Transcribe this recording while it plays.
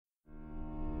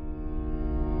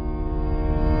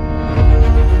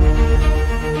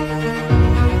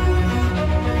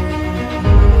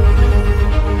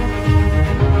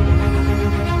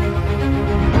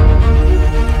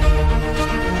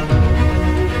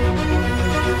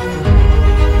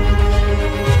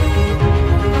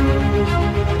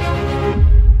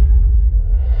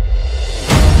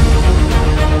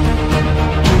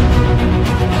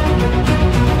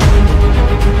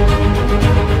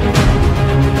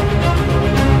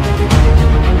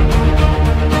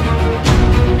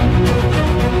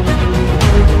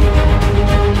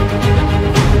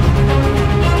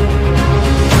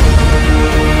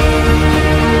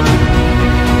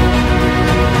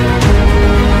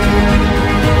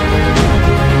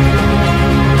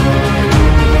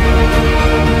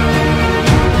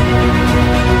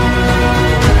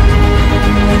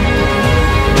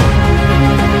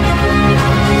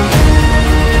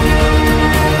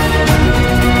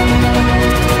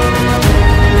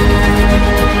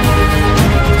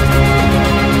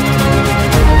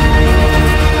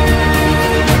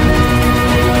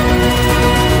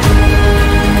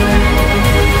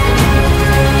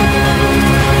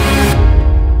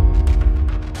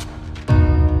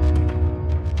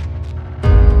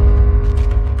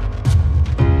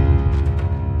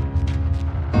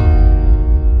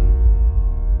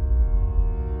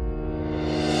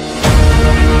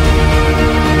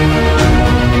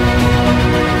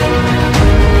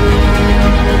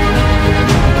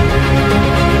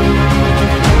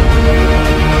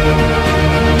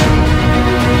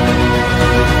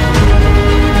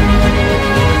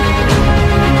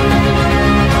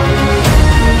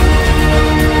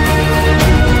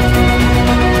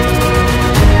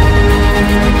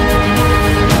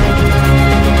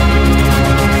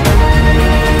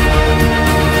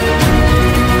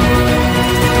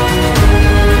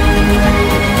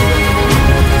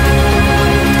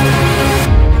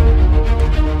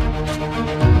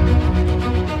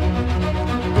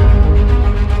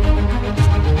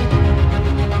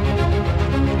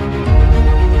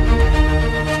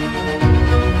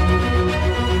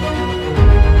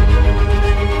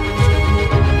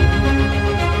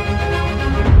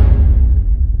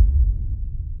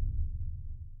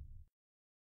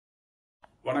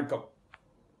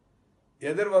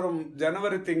எதிர்வரும்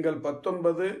ஜனவரி திங்கள்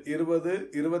 19, 20,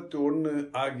 21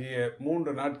 ஆகிய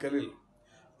 3 நாட்களில்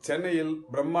சென்னையில்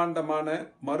பிரம்மாண்டமான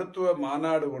மருத்துவ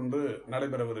மாநாடு ஒன்று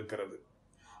நடைபெறவிருக்கிறது.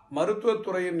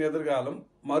 மருத்துவத்துறையின் எதிர்காலம்,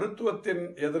 மருத்துவத்தின்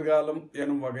எதிர்காலம்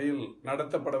எனும் வகையில்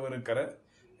நடத்தப்படவிருக்கிற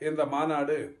இந்த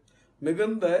மாநாடு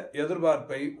மிகுந்த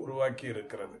எதிர்பார்ப்பை உருவாக்கி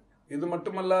இருக்கிறது. இது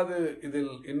மட்டுமல்லாது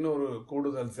இதில் இன்னொரு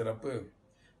கூடுதல் சிறப்பு,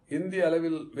 இந்திய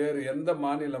அளவில் வேறு எந்த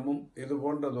மாநிலமும் இது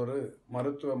போன்றதொரு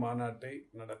மருத்துவ மாநாட்டை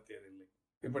நடத்தியதில்லை.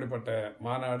 இப்படிப்பட்ட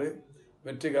மாநாடு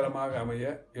வெற்றிகரமாக அமைய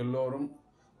எல்லோரும்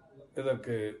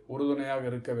இதற்கு உறுதுணையாக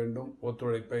இருக்க வேண்டும்,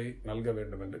 ஒத்துழைப்பை நல்க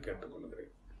வேண்டும் என்று கேட்டுக்கொள்கிறேன்.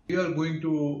 We are going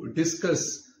to discuss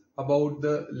about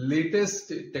the latest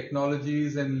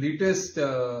technologies and latest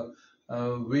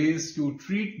ways to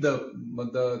treat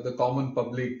the common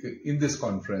public in this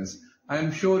conference. I am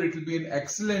sure it will be an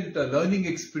excellent learning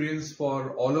experience for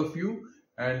all of you,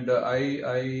 and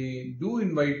I do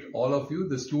invite all of you,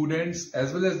 the students as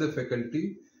well as the faculty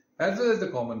as well as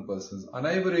the common persons,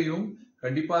 அனைவரையும்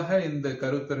கண்டிப்பாக இந்த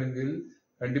கருத்தரங்கில்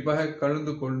கண்டிப்பாக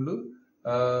கலந்து கொண்டு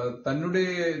தன்னுடைய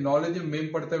நாலேஜை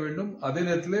மேம்படுத்த வேண்டும். அதே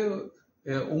நேரத்தில்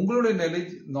உங்களுடைய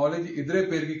நாலேஜ் இதர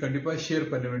பேருக்கு கண்டிப்பா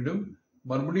ஷேர் பண்ண வேண்டும்.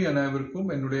 மறுபடியும்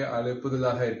அனைவருக்கும் என்னுடைய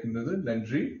அழைப்புதலாக இருக்கின்றது.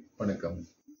 நன்றி, வணக்கம்.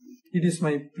 It is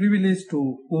my privilege to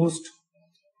host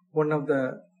one of the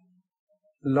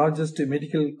largest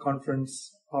medical conference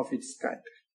of its kind.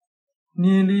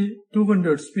 Nearly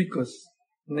 200 speakers,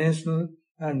 national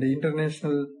and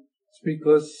international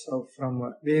speakers from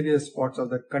various parts of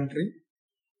the country,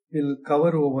 will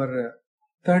cover over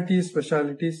 30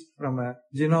 specialties from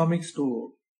genomics to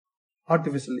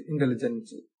artificial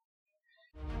intelligence.